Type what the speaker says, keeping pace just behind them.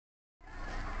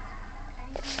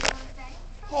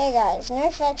Hey guys,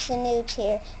 NerfX the Noobs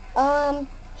here.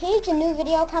 Here's a new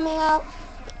video coming out.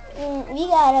 We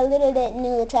got a little bit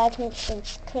new attachment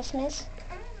since Christmas,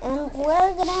 and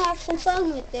we're gonna have some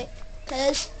fun with it,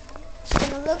 cause it's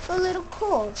gonna look a little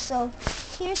cool. So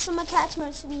here's some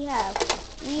attachments we have.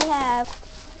 We have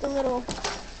the little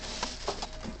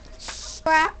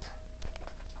strap.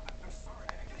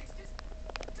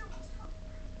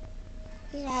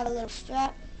 We have a little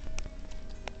strap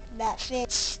that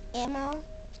fits ammo.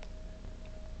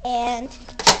 And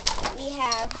we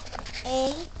have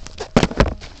a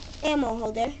ammo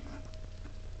holder,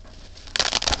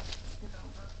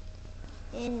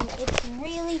 and it's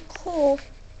really cool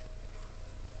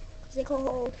because it can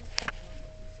hold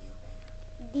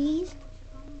these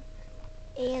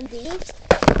and these.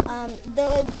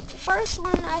 The first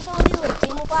one I showed you was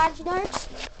camouflage darts,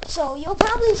 so you'll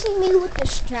probably see me with the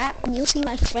strap, and you'll see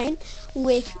my friend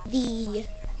with the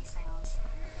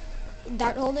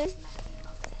dart holder.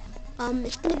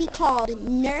 It's going to be called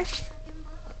Nerf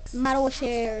Modern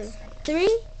Warfare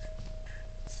 3.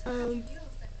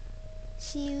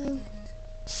 See you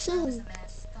soon.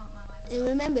 And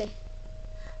remember,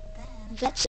 that's